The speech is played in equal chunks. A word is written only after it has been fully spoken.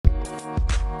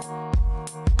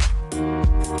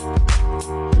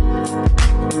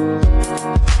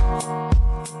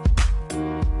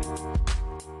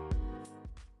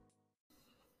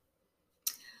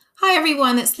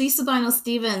everyone, it's Lisa Bynel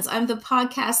Stevens. I'm the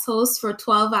podcast host for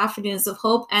 12 Afternoons of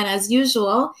Hope, and as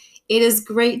usual, it is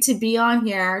great to be on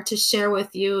here to share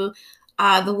with you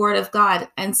the Word of God.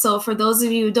 And so for those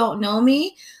of you who don't know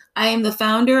me, I am the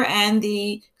founder and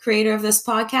the creator of this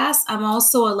podcast. I'm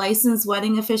also a licensed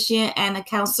wedding officiant and a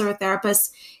counselor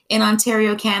therapist in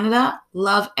Ontario, Canada.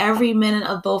 Love every minute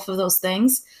of both of those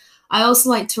things. I also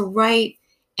like to write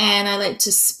and I like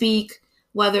to speak,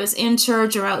 whether it's in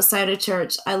church or outside of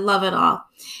church. I love it all.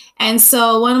 And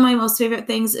so one of my most favorite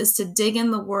things is to dig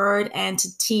in the Word and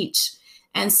to teach.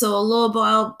 And so a little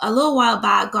while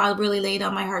back, God really laid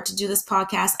on my heart to do this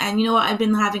podcast. And you know what? I've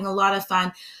been having a lot of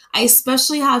fun. I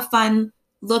especially have fun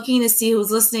looking to see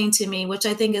who's listening to me, which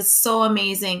I think is so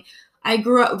amazing. I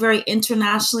grew up very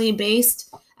internationally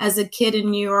based as a kid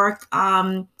in New York,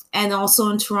 and also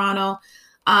in Toronto,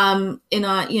 and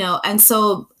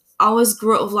so always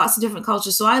grew up with lots of different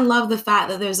cultures. So I love the fact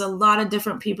that there's a lot of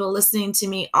different people listening to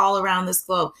me all around this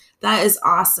globe. That is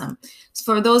awesome. So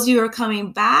for those of you who are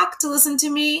coming back to listen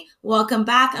to me, welcome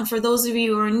back. And for those of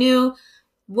you who are new,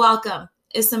 welcome.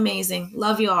 It's amazing.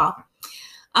 Love you all.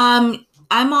 I'm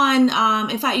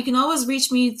on, in fact, you can always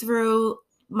reach me through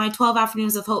my 12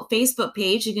 Afternoons of Hope Facebook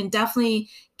page. You can definitely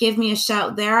give me a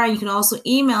shout there. And you can also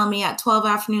email me at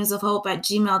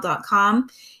 12afternoonsofhope@gmail.com.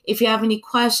 If you have any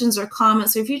questions or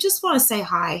comments, or if you just want to say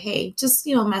hi, hey, just,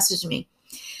 message me.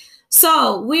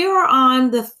 So we are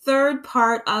on the third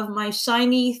part of my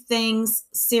Shiny Things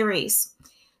series.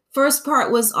 First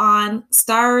part was on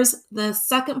stars. The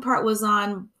second part was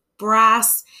on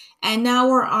brass. And now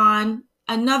we're on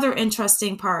another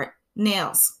interesting part,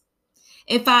 nails.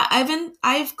 In fact,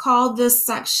 I've called this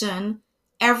section,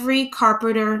 Every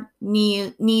Carpenter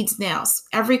Needs Nails.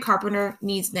 Every Carpenter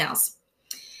Needs Nails.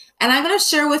 And I'm going to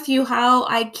share with you how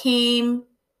I kind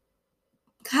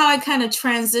of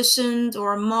transitioned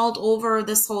or mulled over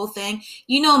this whole thing.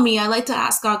 You know me, I like to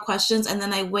ask God questions and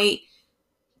then I wait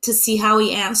to see how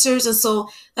he answers. And so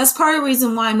that's part of the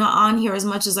reason why I'm not on here as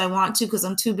much as I want to, because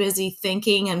I'm too busy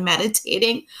thinking and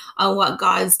meditating on what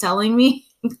God is telling me.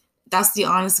 That's the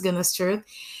honest goodness truth.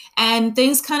 And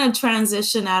things kind of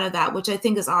transition out of that, which I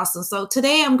think is awesome. So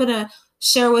today I'm going to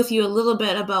share with you a little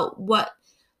bit about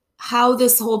how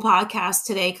this whole podcast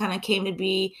today kind of came to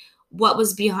be, what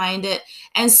was behind it.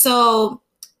 And so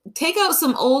take out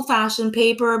some old-fashioned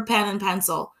paper, pen, and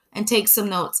pencil and take some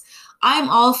notes. I'm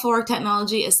all for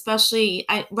technology, especially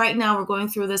right now we're going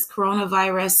through this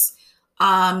coronavirus,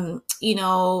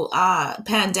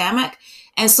 pandemic.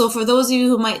 And so for those of you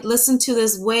who might listen to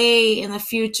this way in the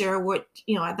future,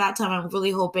 at that time, I'm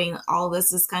really hoping all this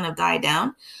has kind of died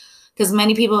down because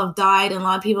many people have died and a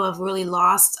lot of people have really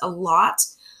lost a lot.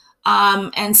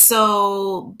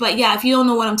 But yeah, if you don't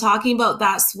know what I'm talking about,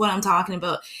 that's what I'm talking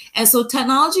about. And so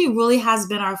technology really has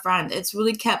been our friend. It's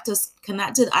really kept us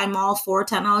connected. I'm all for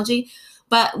technology.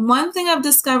 But one thing I've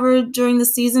discovered during the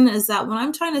season is that when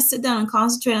I'm trying to sit down and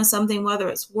concentrate on something, whether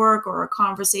it's work or a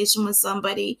conversation with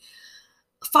somebody,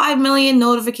 5 million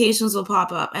notifications will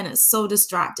pop up and it's so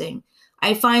distracting.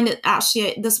 I find it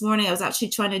actually, this morning I was actually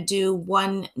trying to do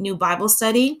one new Bible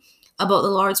study about the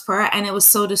Lord's Prayer and it was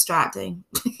so distracting.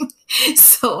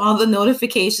 So all the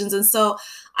notifications. And so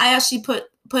I actually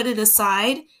put it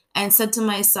aside and said to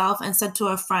myself and said to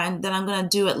a friend that I'm going to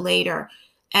do it later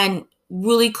and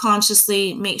really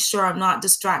consciously make sure I'm not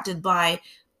distracted by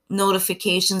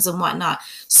notifications and whatnot.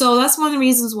 So that's one of the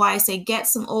reasons why I say get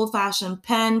some old-fashioned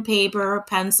pen, paper,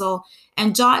 pencil,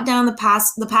 and jot down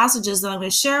the passages that I'm going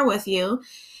to share with you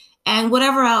and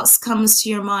whatever else comes to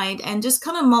your mind and just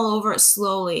kind of mull over it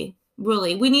slowly.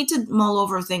 Really, we need to mull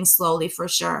over things slowly for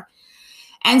sure.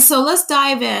 And so let's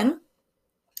dive in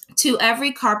to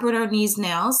Every Carpenter Needs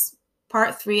Nails,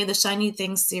 part 3 of the Shiny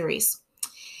Things series.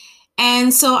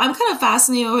 And so I'm kind of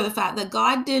fascinated over the fact that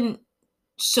God didn't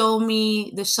show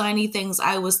me the shiny things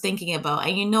I was thinking about.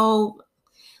 And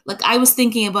I was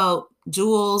thinking about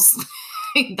jewels,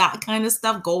 that kind of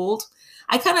stuff, gold.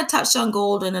 I kind of touched on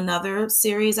gold in another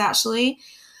series actually.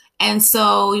 And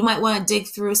so you might want to dig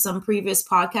through some previous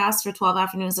podcasts for 12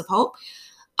 Afternoons of Hope.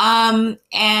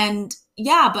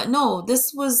 But no,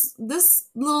 this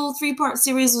little 3-part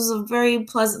series was a very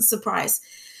pleasant surprise.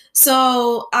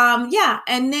 So,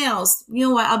 and nails, you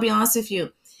know what? I'll be honest with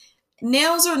you.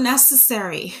 Nails are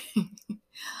necessary.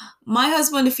 My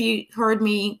husband, if he heard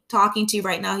me talking to you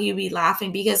right now, he would be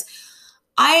laughing because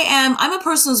I'm a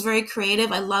person who's very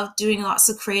creative. I love doing lots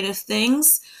of creative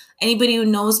things. Anybody who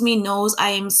knows me knows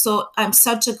I'm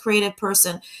such a creative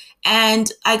person.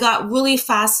 And I got really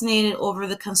fascinated over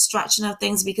the construction of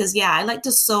things because, I like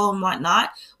to sew and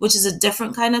whatnot, which is a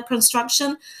different kind of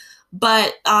construction.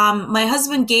 But my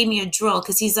husband gave me a drill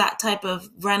because he's that type of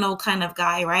rental kind of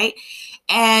guy, right?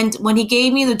 And when he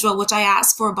gave me the drill, which I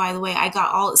asked for, by the way, I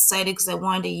got all excited because I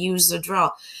wanted to use the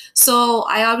drill. So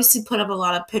I obviously put up a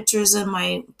lot of pictures in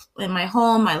my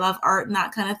home. I love art and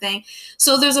that kind of thing.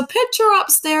 So there's a picture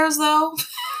upstairs though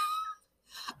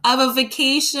of a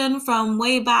vacation from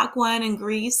way back when in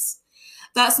Greece.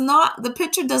 That's not, the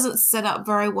picture doesn't set up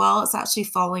very well. It's actually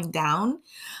falling down.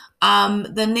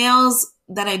 The nails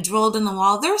that I drilled in the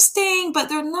wall, they're staying, but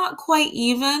they're not quite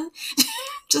even.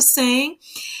 Just saying.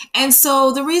 And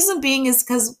so the reason being is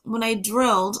because when I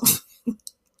drilled,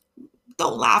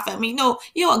 don't laugh at me. No,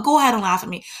 you know what? Go ahead and laugh at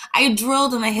me. I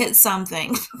drilled and I hit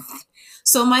something.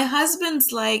 So my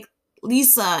husband's like,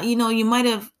 Lisa, you might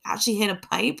have actually hit a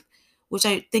pipe, which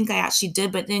I think I actually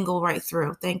did, but didn't go right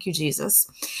through. Thank you, Jesus.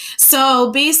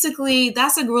 So basically,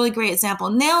 that's a really great example.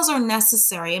 Nails are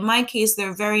necessary. In my case,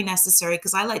 they're very necessary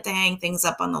because I like to hang things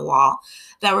up on the wall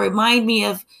that remind me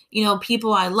of,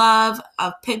 people I love,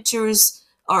 of pictures,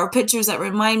 or pictures that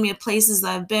remind me of places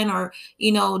that I've been, or,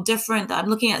 different. I'm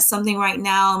looking at something right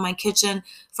now in my kitchen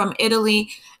from Italy.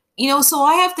 So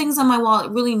I have things on my wall that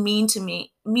really mean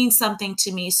something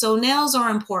to me. So nails are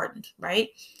important, right?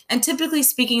 And typically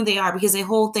speaking, they are, because they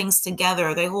hold things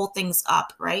together. They hold things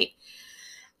up, right?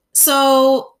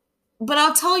 So, but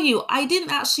I'll tell you, I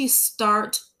didn't actually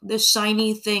start the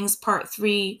Shiny Things Part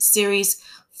 3 series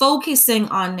focusing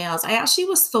on nails. I actually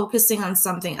was focusing on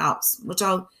something else, which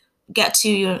I'll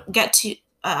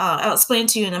I'll explain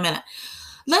to you in a minute.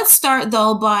 Let's start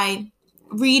though by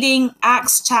reading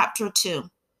Acts chapter 2.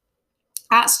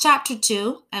 Acts chapter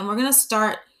 2, and we're going to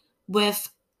start with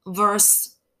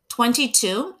verse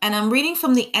 22, and I'm reading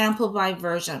from the Amplified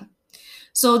Version.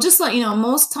 So just to let you know,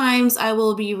 most times I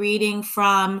will be reading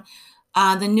from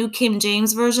the New King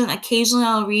James Version. Occasionally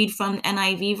I'll read from the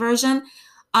NIV version.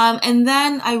 And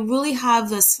then I really have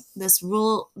this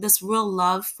real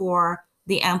love for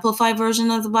the Amplified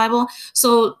Version of the Bible.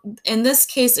 So in this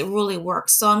case, it really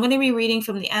works. So I'm going to be reading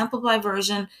from the Amplified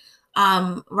Version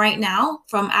right now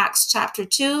from Acts chapter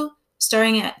 2,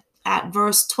 starting at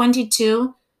verse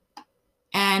 22.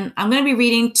 And I'm going to be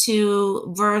reading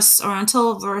until verse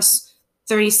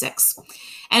 36.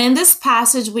 And in this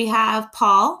passage, we have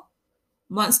Paul,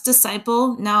 once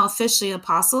disciple, now officially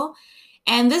apostle.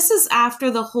 And this is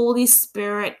after the Holy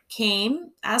Spirit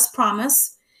came as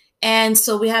promised. And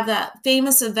so we have that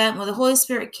famous event where the Holy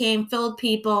Spirit came, filled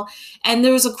people, and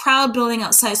there was a crowd building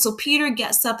outside. So Peter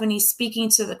gets up and he's speaking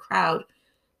to the crowd.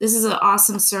 This is an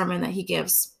awesome sermon that he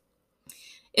gives.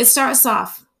 It starts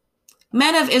off,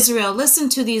 "Men of Israel, listen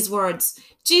to these words.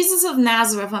 Jesus of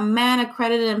Nazareth, a man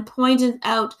accredited and pointed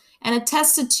out and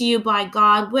attested to you by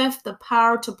God with the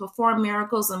power to perform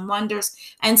miracles and wonders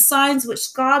and signs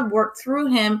which God worked through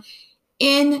him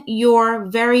in your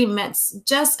very midst,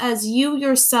 just as you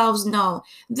yourselves know.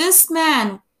 This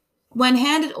man, when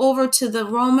handed over to the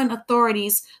Roman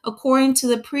authorities according to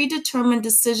the predetermined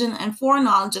decision and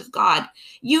foreknowledge of God,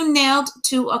 you nailed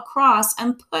to a cross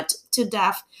and put to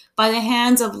death by the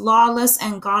hands of lawless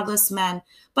and godless men.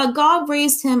 But God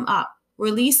raised him up,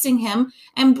 releasing him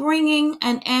and bringing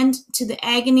an end to the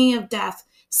agony of death,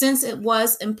 since it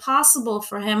was impossible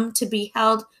for him to be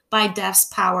held by death's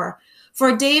power.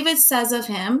 For David says of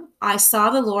him, I saw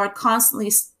the Lord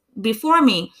constantly before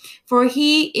me, for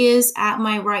he is at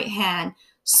my right hand,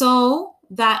 so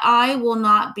that I will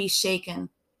not be shaken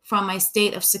from my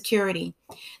state of security.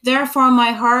 Therefore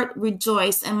my heart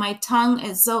rejoiced, and my tongue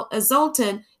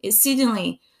exulted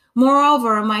exceedingly.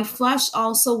 Moreover, my flesh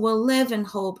also will live in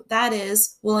hope, that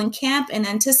is, will encamp in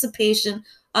anticipation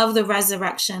of the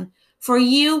resurrection. For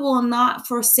you will not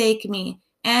forsake me,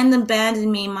 and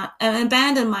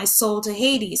abandon my soul to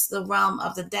Hades, the realm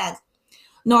of the dead,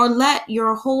 nor let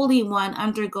your Holy One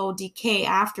undergo decay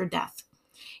after death.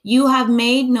 You have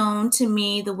made known to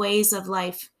me the ways of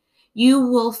life. You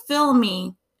will fill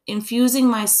me, infusing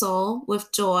my soul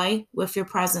with joy with your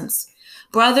presence.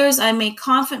 Brothers, I may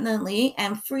confidently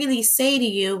and freely say to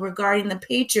you regarding the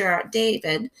patriarch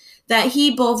David, that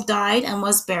he both died and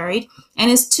was buried,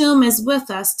 and his tomb is with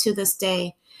us to this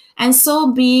day. And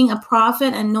so, being a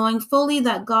prophet and knowing fully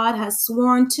that God has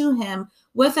sworn to him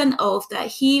with an oath that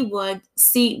he would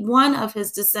seat one of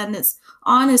his descendants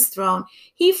on his throne,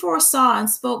 he foresaw and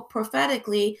spoke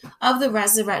prophetically of the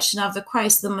resurrection of the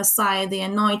Christ, the Messiah, the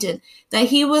Anointed, that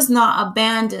he was not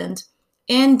abandoned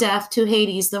in death to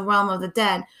Hades, the realm of the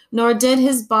dead, nor did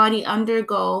his body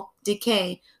undergo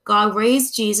decay. God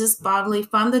raised Jesus bodily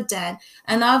from the dead,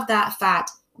 and of that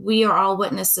fact we are all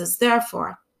witnesses.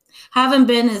 Therefore, having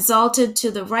been exalted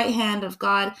to the right hand of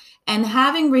God, and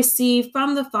having received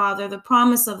from the Father the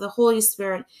promise of the Holy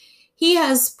Spirit, He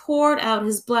has poured out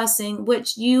his blessing,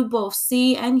 which you both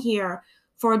see and hear.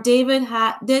 For David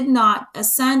did not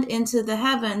ascend into the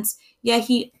heavens, yet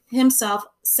he himself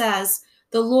says,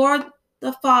 the Lord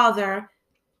the Father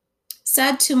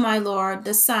said to my Lord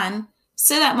the Son,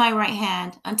 sit at my right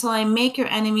hand until I make your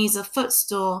enemies a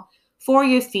footstool for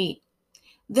your feet.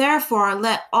 Therefore,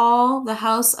 let all the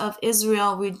house of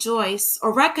Israel rejoice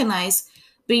or recognize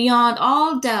beyond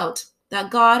all doubt that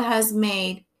God has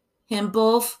made him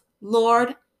both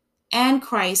Lord and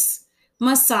Christ,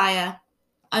 Messiah,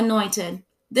 anointed,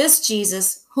 this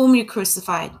Jesus whom you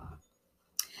crucified.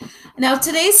 Now,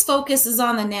 today's focus is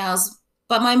on the nails,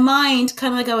 but my mind,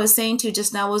 kind of like I was saying to you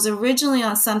just now, was originally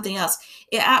on something else.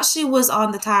 It actually was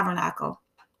on the tabernacle.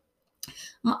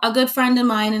 A good friend of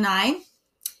mine and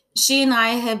she and I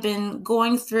have been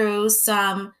going through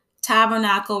some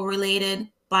tabernacle related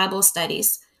Bible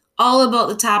studies, all about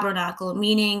the tabernacle,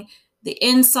 meaning the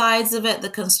insides of it, the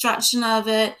construction of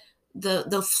it,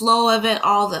 the flow of it,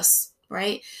 all this,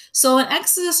 right? So in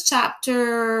Exodus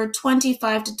chapter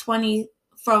 25 to 20,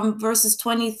 from verses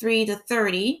 23 to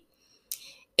 30,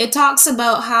 it talks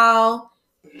about how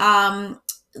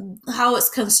it's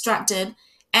constructed,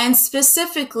 and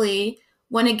specifically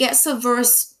when it gets to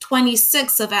verse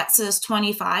 26 of Exodus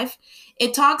 25,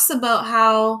 it talks about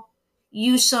how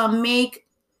you shall make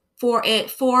for it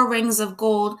 4 rings of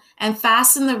gold and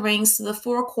fasten the rings to the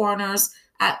 4 corners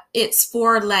at its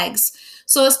 4 legs.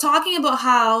 So it's talking about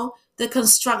how the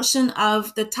construction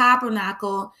of the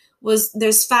tabernacle was,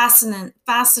 there's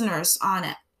fasteners on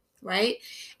it, right?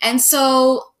 And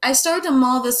so I started to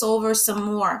mull this over some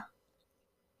more.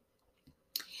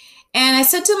 And I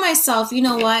said to myself, you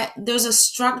know what? There's a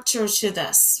structure to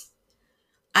this.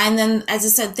 And then, as I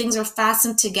said, things are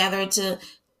fastened together to,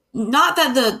 not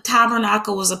that the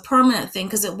tabernacle was a permanent thing,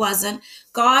 because it wasn't.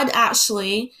 God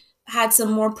actually had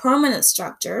some more permanent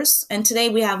structures. And today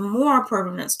we have more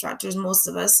permanent structures. Most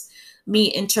of us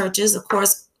meet in churches. Of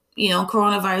course,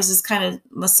 coronavirus has kind of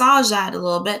massaged that a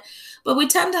little bit. But we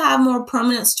tend to have more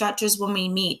permanent structures when we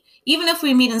meet. Even if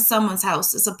we meet in someone's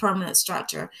house, it's a permanent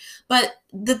structure. But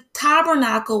the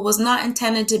tabernacle was not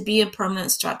intended to be a permanent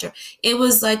structure. It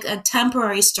was like a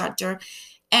temporary structure.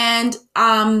 And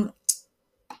the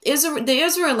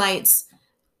Israelites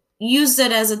used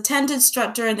it as a tented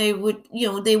structure, and they would,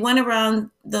 they went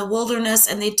around the wilderness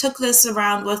and they took this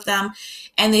around with them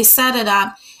and they set it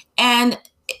up. And,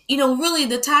 really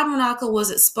the tabernacle was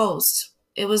exposed.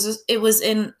 It was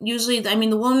in, usually,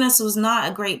 the wilderness was not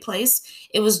a great place.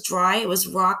 It was dry. It was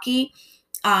rocky,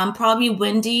 probably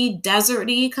windy,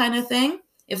 deserty kind of thing,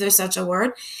 if there's such a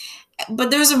word.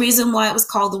 But there's a reason why it was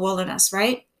called the wilderness,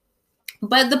 right?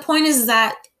 But the point is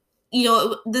that,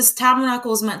 this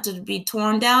tabernacle was meant to be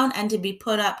torn down and to be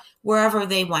put up wherever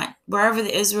they went. Wherever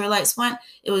the Israelites went,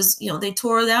 it was, they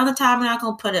tore down the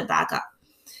tabernacle, put it back up.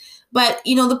 But,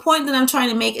 the point that I'm trying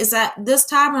to make is that this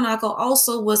tabernacle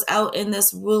also was out in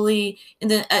this really, in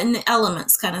the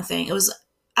elements kind of thing. It was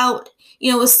out,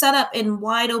 it was set up in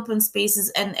wide open spaces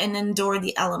and endured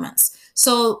the elements.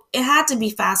 So it had to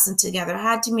be fastened together. It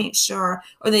had to make sure,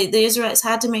 or the Israelites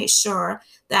had to make sure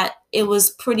that it was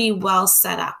pretty well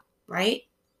set up, right?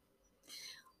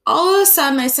 All of a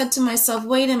sudden, I said to myself,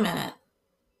 wait a minute.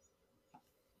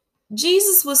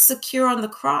 Jesus was secure on the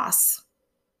cross.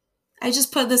 I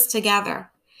just put this together.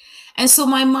 And so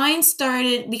my mind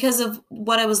started, because of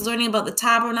what I was learning about the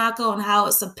tabernacle and how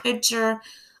it's a picture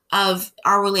of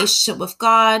our relationship with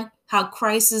God, how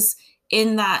Christ is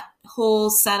in that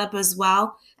whole setup as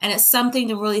well. And it's something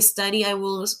to really study. I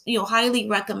will, highly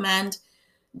recommend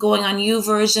going on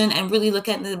YouVersion and really look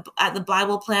at the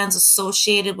Bible plans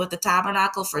associated with the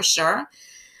tabernacle for sure,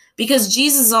 because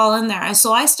Jesus is all in there. And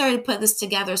so I started to put this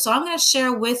together. So I'm going to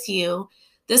share with you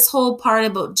this whole part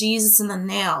about Jesus and the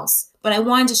nails. But I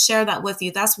wanted to share that with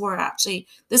you. That's where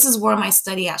this is where my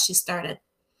study actually started.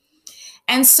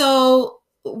 And so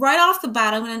right off the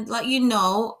bat, I'm going to let you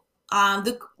know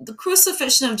the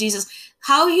crucifixion of Jesus.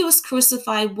 How he was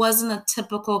crucified wasn't a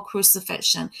typical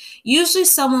crucifixion. Usually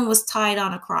someone was tied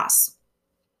on a cross,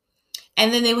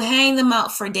 and then they would hang them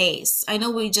out for days. I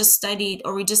know we just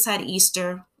had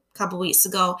Easter a couple weeks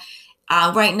ago.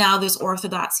 Right now there's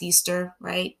Orthodox Easter,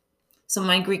 right? Some of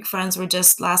my Greek friends were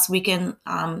just last weekend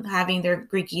having their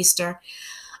Greek Easter.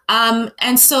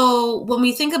 And so when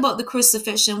we think about the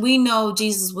crucifixion, we know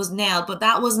Jesus was nailed, but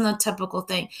that wasn't a typical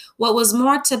thing. What was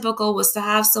more typical was to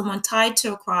have someone tied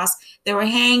to a cross. They were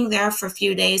hanging there for a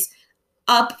few days,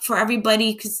 up for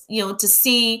everybody, to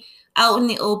see, out in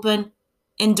the open,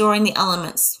 enduring the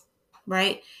elements,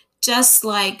 right? Just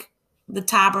like the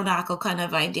tabernacle kind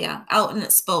of idea, out and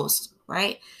exposed,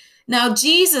 right? Now,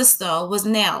 Jesus, though, was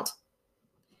nailed.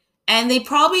 And they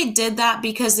probably did that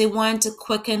because they wanted to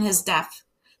quicken his death.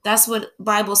 That's what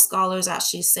Bible scholars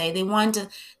actually say. They wanted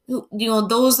to,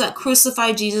 those that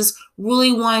crucified Jesus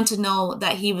really wanted to know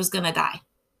that he was going to die.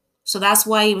 So that's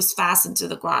why he was fastened to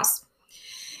the cross.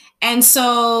 And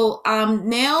so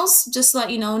nails, just to let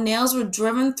you know, nails were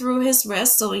driven through his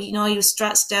wrists. So, he was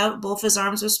stretched out. Both his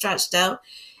arms were stretched out.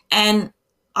 And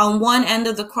on one end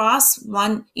of the cross,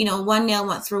 one nail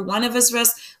went through one of his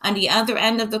wrists. On the other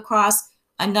end of the cross,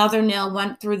 another nail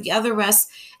went through the other wrist.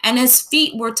 And his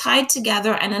feet were tied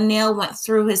together, and a nail went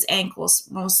through his ankles,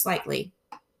 most likely.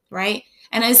 Right?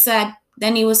 And I said,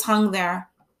 then he was hung there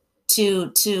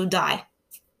to die.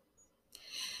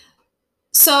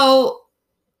 So,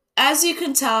 as you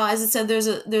can tell, as I said,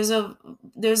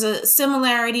 there's a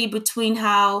similarity between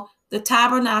how the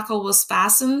tabernacle was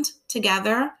fastened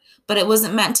together, but it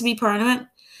wasn't meant to be permanent.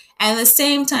 And at the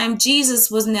same time,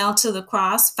 Jesus was nailed to the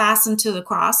cross, fastened to the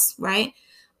cross, right?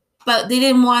 But they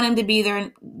didn't want him to be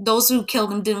there. Those who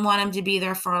killed him didn't want him to be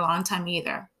there for a long time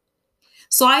either.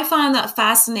 So I find that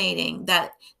fascinating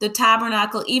that the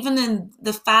tabernacle, even in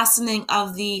the fastening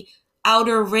of the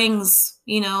outer rings,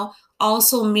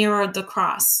 also mirrored the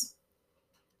cross.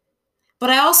 But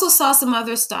I also saw some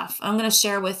other stuff I'm going to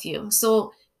share with you.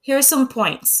 So here's some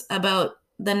points about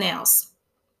the nails.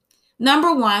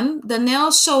 Number one, the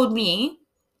nails showed me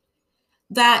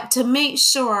that to make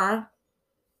sure,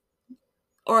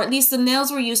 or at least the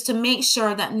nails were used to make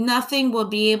sure that nothing will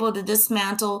be able to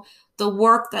dismantle the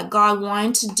work that God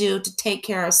wanted to do to take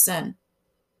care of sin.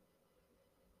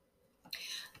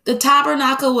 The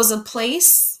tabernacle was a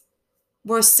place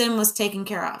where sin was taken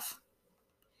care of.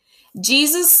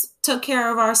 Jesus took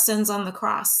care of our sins on the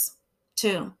cross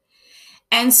too.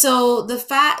 And so the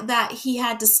fact that he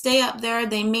had to stay up there,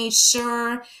 they made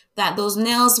sure that those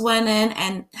nails went in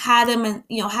and had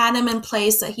him in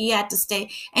place, that he had to stay.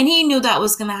 And he knew that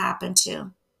was going to happen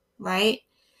too, right?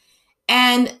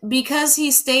 And because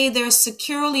he stayed there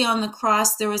securely on the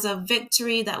cross, there was a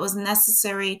victory that was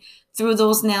necessary through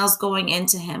those nails going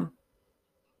into him.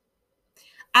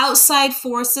 Outside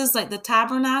forces like the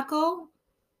tabernacle,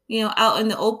 out in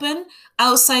the open,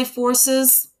 outside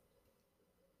forces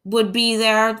would be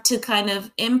there to kind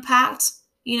of impact,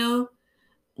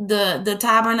 the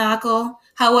tabernacle.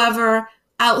 However,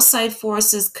 outside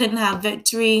forces couldn't have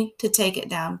victory to take it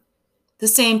down. The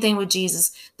same thing with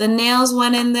Jesus. The nails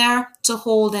went in there to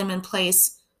hold him in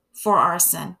place for our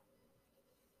sin.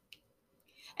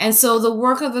 And so the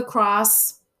work of the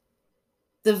cross,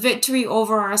 the victory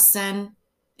over our sin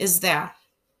is there,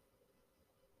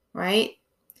 right?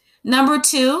 Number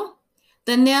two,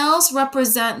 the nails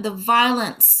represent the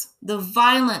violence that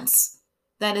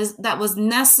was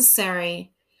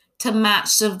necessary to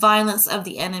match the violence of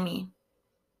the enemy.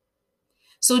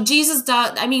 So Jesus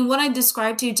died. What I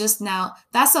described to you just now,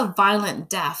 that's a violent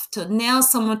death. To nail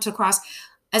someone to the cross.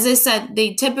 As I said,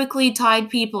 they typically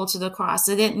tied people to the cross.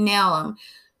 They didn't nail them,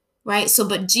 right?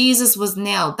 But Jesus was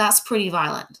nailed. That's pretty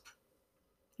violent,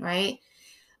 right?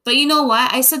 But you know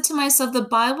what? I said to myself, the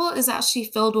Bible is actually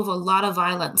filled with a lot of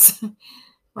violence,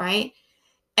 right?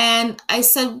 And I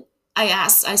said,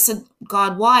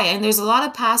 God, why? And there's a lot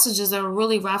of passages that are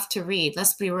really rough to read.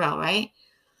 Let's be real, right?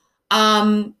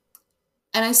 And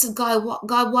I said,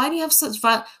 God, why do you have such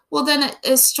violence? Well, then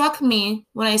it struck me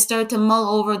when I started to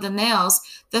mull over the nails,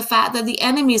 the fact that the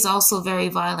enemy is also very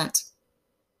violent.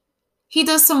 He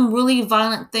does some really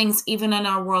violent things even in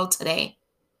our world today.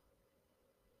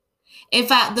 In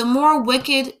fact, the more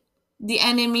wicked the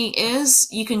enemy is,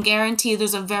 you can guarantee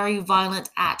there's a very violent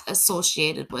act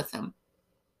associated with him.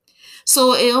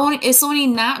 So it's only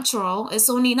natural, it's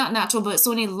only not natural, but it's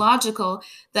only logical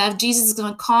that if Jesus is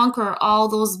going to conquer all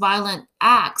those violent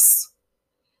acts,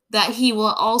 that he will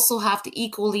also have to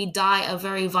equally die a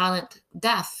very violent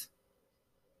death.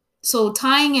 So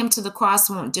tying him to the cross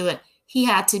won't do it. He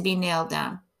had to be nailed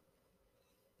down.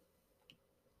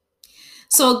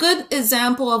 So a good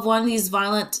example of one of these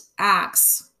violent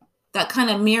acts that kind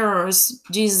of mirrors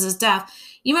Jesus' death.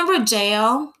 You remember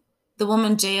Jael, the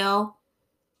woman Jael,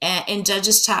 in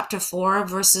Judges chapter 4,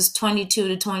 verses 21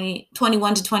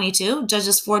 to 22,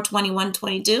 Judges 4, 21,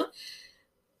 22.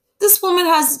 This woman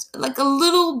has like a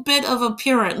little bit of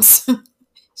appearance.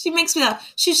 She makes me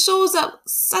laugh. She shows up,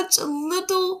 such a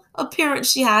little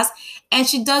appearance she has, and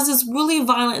she does this really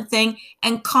violent thing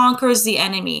and conquers the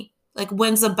enemy, like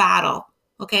wins a battle.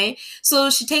 Okay, so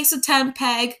she takes a tent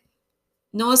peg.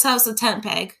 Notice how it's a tent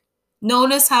peg.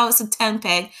 Notice how it's a tent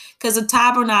peg, because a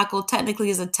tabernacle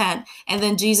technically is a tent, and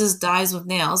then Jesus dies with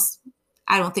nails.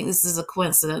 I don't think this is a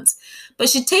coincidence. But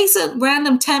she takes a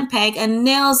random tent peg and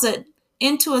nails it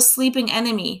into a sleeping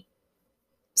enemy,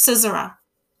 Sisera,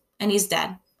 and he's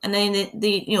dead. And then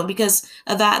because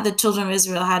of that, the children of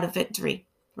Israel had a victory,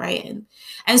 right?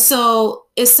 And so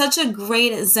it's such a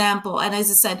great example. And as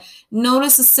I said,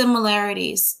 notice the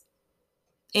similarities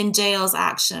in Jael's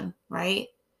action, right?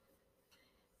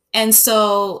 And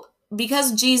so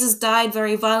because Jesus died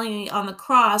very violently on the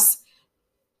cross,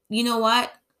 you know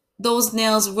what? Those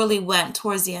nails really went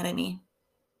towards the enemy.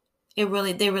 They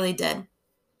really did.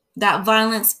 That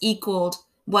violence equaled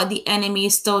what the enemy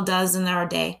still does in our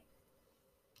day.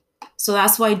 So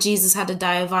that's why Jesus had to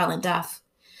die a violent death.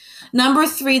 Number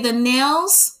 3, the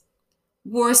nails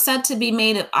were said to be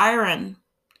made of iron,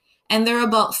 and they're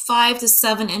about 5 to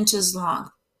 7 inches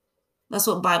long. That's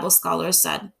what Bible scholars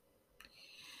said.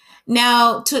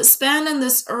 Now, to expand on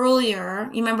this earlier,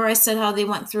 you remember I said how they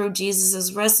went through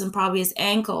Jesus's wrists and probably his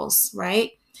ankles,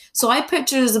 right? So I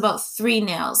pictured as about 3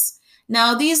 nails.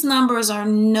 Now, these numbers are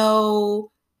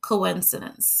no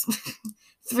coincidence.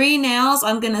 3 nails,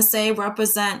 I'm going to say,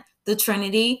 represent the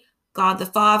Trinity, God the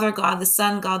Father, God the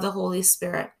Son, God the Holy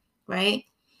Spirit, right?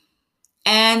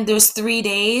 And there's 3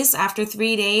 days. After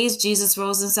 3 days, Jesus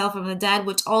rose himself from the dead,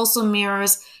 which also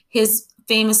mirrors his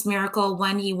famous miracle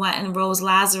when he went and rose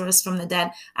Lazarus from the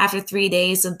dead after 3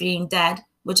 days of being dead,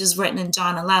 which is written in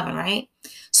John 11, right?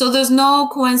 So there's no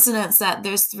coincidence that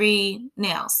there's 3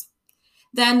 nails.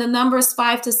 Then the numbers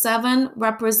 5 to 7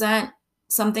 represent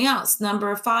something else.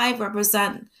 Number 5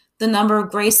 represent the number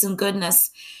of grace and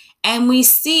goodness. And we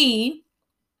see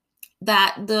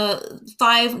that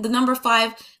the number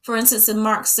 5, for instance, in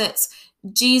Mark 6,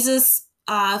 Jesus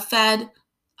fed,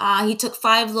 he took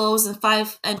 5 loaves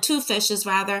and 2 fishes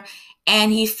rather,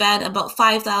 and he fed about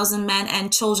 5,000 men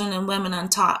and children and women on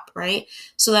top, right?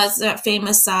 So that's that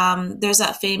famous, there's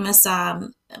that famous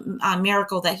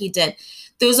miracle that he did.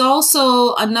 There's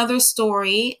also another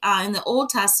story in the Old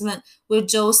Testament with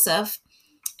Joseph.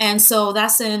 And so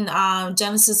that's in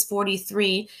Genesis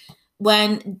 43.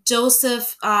 When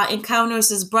Joseph encounters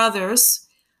his brothers,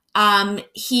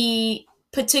 he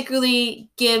particularly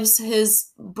gives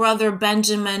his brother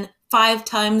Benjamin 5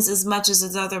 times as much as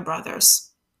his other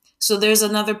brothers. So there's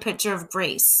another picture of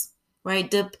grace,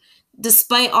 right?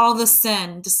 Despite all the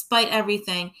sin, despite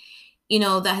everything,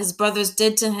 that his brothers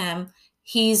did to him,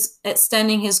 he's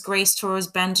extending his grace towards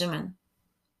Benjamin,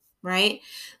 right?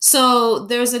 So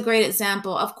there's a great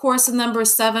example. Of course, the number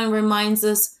 7 reminds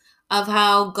us of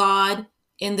how God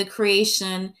in the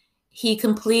creation, he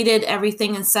completed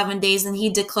everything in 7 days and he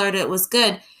declared it was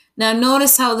good. Now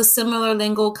notice how the similar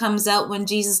lingo comes out when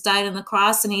Jesus died on the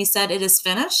cross and he said, "It is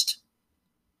finished."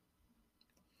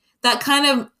 That kind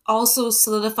of also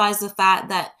solidifies the fact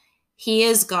that he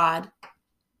is God.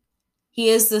 He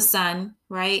is the Son,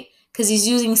 right? Because he's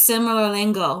using similar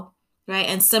lingo, right?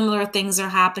 And similar things are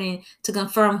happening to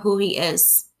confirm who he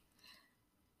is.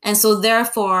 And so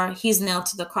therefore, he's nailed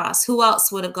to the cross. Who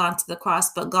else would have gone to the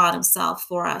cross but God himself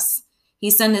for us? He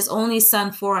sent his only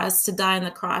Son for us to die on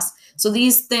the cross. So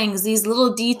these things, these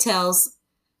little details,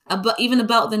 even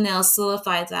about the nails,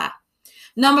 solidify that.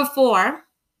 Number 4,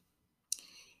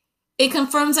 it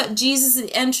confirms that Jesus is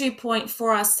the entry point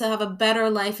for us to have a better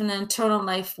life and an eternal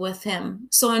life with him.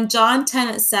 So in John 10,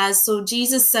 it says, so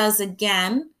Jesus says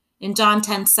again, in John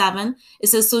 10:7, it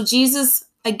says, so Jesus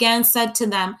again said to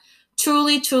them,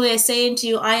 "Truly, truly, I say unto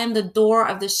you, I am the door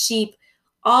of the sheep.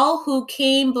 All who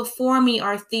came before me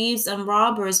are thieves and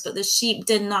robbers, but the sheep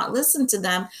did not listen to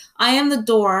them. I am the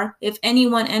door. If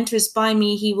anyone enters by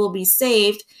me, he will be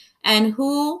saved, and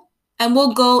will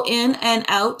go in and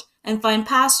out and find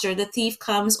pasture. The thief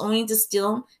comes only to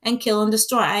steal and kill and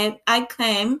destroy. I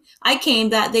came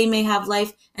that they may have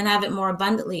life and have it more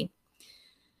abundantly."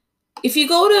 If you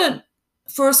go to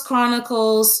 1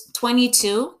 Chronicles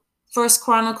 22,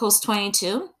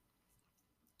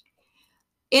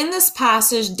 in this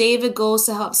passage, David goes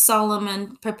to help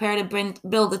Solomon prepare to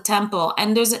build the temple.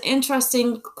 And there's an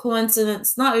interesting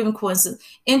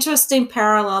interesting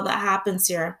parallel that happens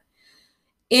here.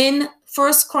 In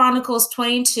 1 Chronicles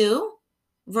 22,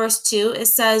 verse 2, it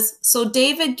says, so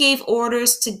David gave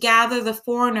orders to gather the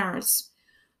foreigners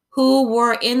who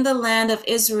were in the land of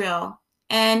Israel,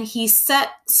 and he set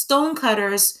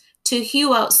stonecutters to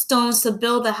hew out stones to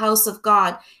build the house of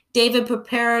God. David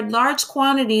prepared large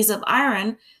quantities of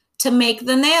iron to make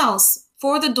the nails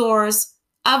for the doors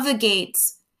of the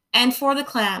gates and for the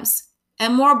clamps,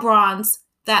 and more bronze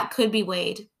that could be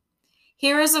weighed.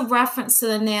 Here is a reference to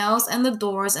the nails and the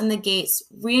doors and the gates,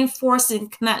 reinforcing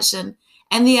connection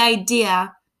and the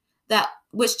idea that,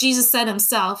 which Jesus said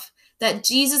himself, that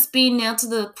Jesus being nailed to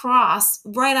the cross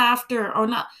right after, or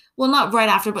not right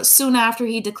after, but soon after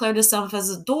he declared himself as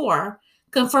a door,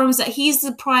 confirms that he's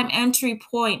the prime entry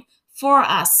point for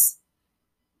us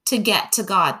to get to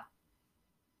God.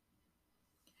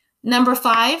 Number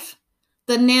 5,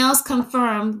 the nails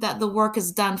confirm that the work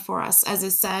is done for us. As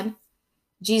it said,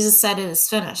 Jesus said it is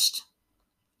finished.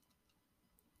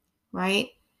 Right?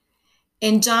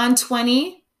 In John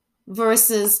 20,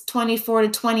 verses 24 to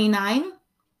 29,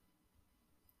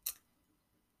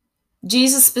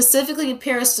 Jesus specifically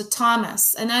appears to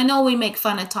Thomas. And I know we make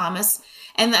fun of Thomas.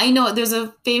 And I know there's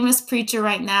a famous preacher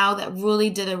right now that really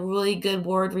did a really good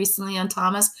word recently on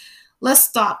Thomas. Let's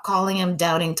stop calling him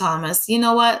Doubting Thomas. You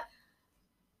know what?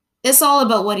 It's all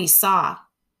about what he saw.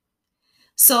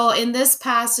 So in this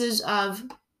passage of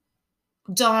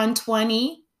John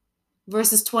 20,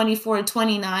 verses 24 to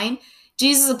 29,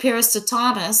 Jesus appears to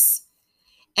Thomas.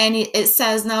 And it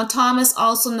says, now Thomas,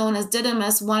 also known as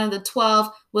Didymus, one of the 12,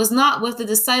 was not with the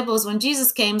disciples when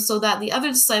Jesus came, so that the other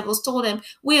disciples told him,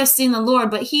 we have seen the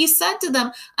Lord. But he said to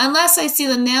them, unless I see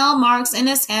the nail marks in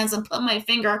his hands and put my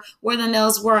finger where the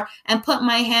nails were and put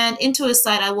my hand into his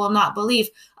side, I will not believe.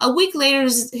 A week later,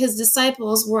 his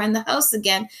disciples were in the house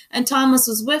again, and Thomas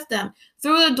was with them.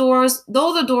 Though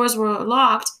the doors were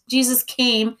locked, Jesus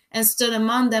came and stood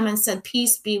among them and said,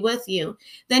 peace be with you.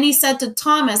 Then he said to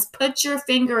Thomas, put your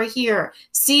finger here.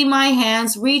 See my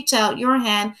hands, reach out your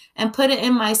hand and put it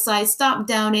in my side. Stop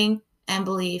doubting and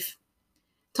believe.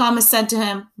 Thomas said to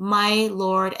him, my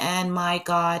Lord and my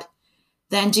God.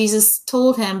 Then Jesus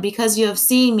told him, because you have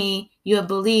seen me, you have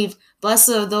believed. Blessed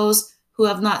are those who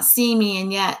have not seen me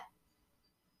and yet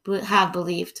have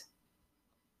believed.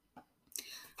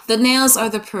 The nails are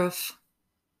the proof.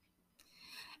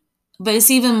 But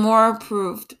it's even more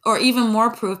proof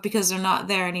because they're not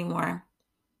there anymore,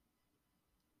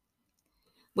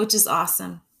 which is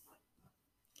awesome.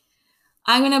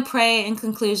 I'm going to pray in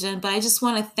conclusion, but I just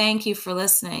want to thank you for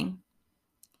listening.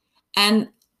 And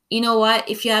you know what?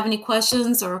 If you have any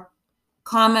questions or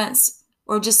comments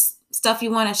or just stuff you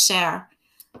want to share,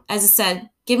 as I said,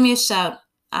 give me a shout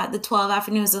at the 12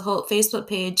 Afternoons of Hope Facebook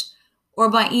page or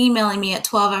by emailing me at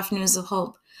 12 Afternoons of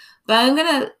Hope. But I'm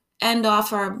going to end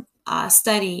off our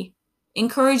study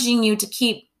encouraging you to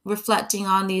keep reflecting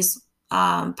on these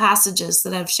passages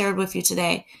that I've shared with you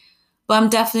today. But I'm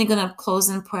definitely going to close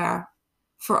in prayer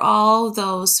for all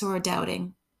those who are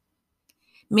doubting.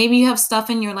 Maybe you have stuff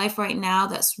in your life right now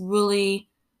that's really,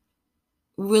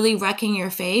 really wrecking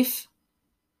your faith.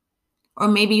 Or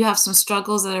maybe you have some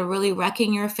struggles that are really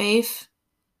wrecking your faith.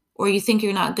 Or you think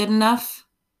you're not good enough.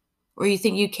 Or you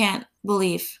think you can't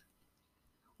believe.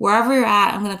 Wherever you're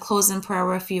at, I'm going to close in prayer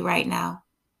with you right now.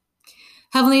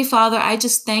 Heavenly Father, I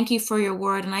just thank you for your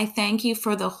word, and I thank you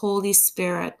for the Holy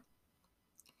Spirit.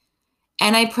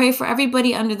 And I pray for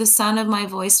everybody under the sound of my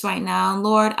voice right now. And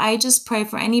Lord, I just pray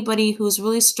for anybody who's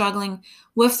really struggling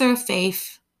with their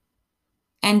faith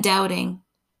and doubting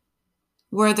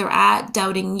where they're at,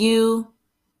 doubting you,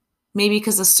 maybe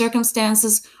because of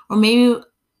circumstances, or maybe,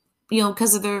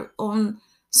 because of their own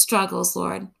struggles,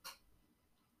 Lord.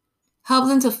 Help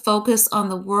them to focus on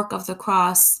the work of the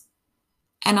cross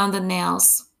and on the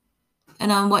nails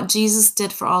and on what Jesus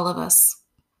did for all of us.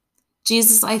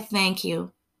 Jesus, I thank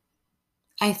you.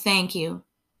 I thank you.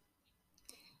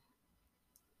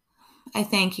 I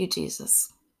thank you,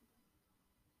 Jesus.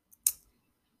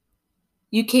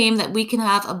 You came that we can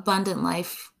have abundant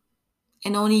life,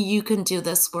 and only you can do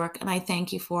this work, and I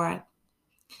thank you for it.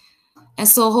 And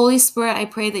so, Holy Spirit, I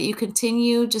pray that you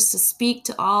continue just to speak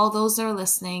to all those that are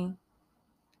listening,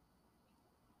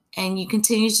 and you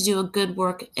continue to do a good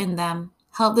work in them.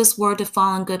 Help this word to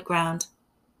fall on good ground.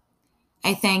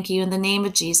 I thank you in the name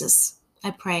of Jesus.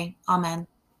 I pray. Amen.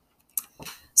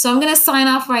 So I'm going to sign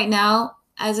off right now.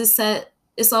 As I said,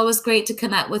 it's always great to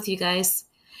connect with you guys.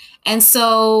 And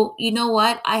so, you know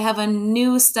what? I have a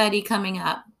new study coming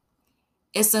up.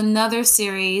 It's another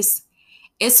series.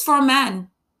 It's for men.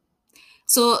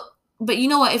 So, but you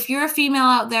know what? If you're a female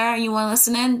out there and you want to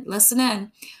listen in, listen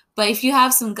in. But if you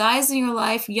have some guys in your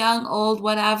life, young, old,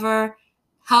 whatever,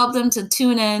 help them to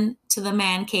tune in to the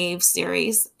Man Cave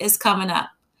series. It's coming up.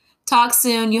 Talk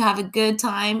soon. You have a good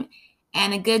time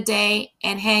and a good day,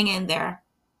 and hang in there.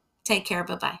 Take care.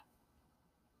 Bye-bye.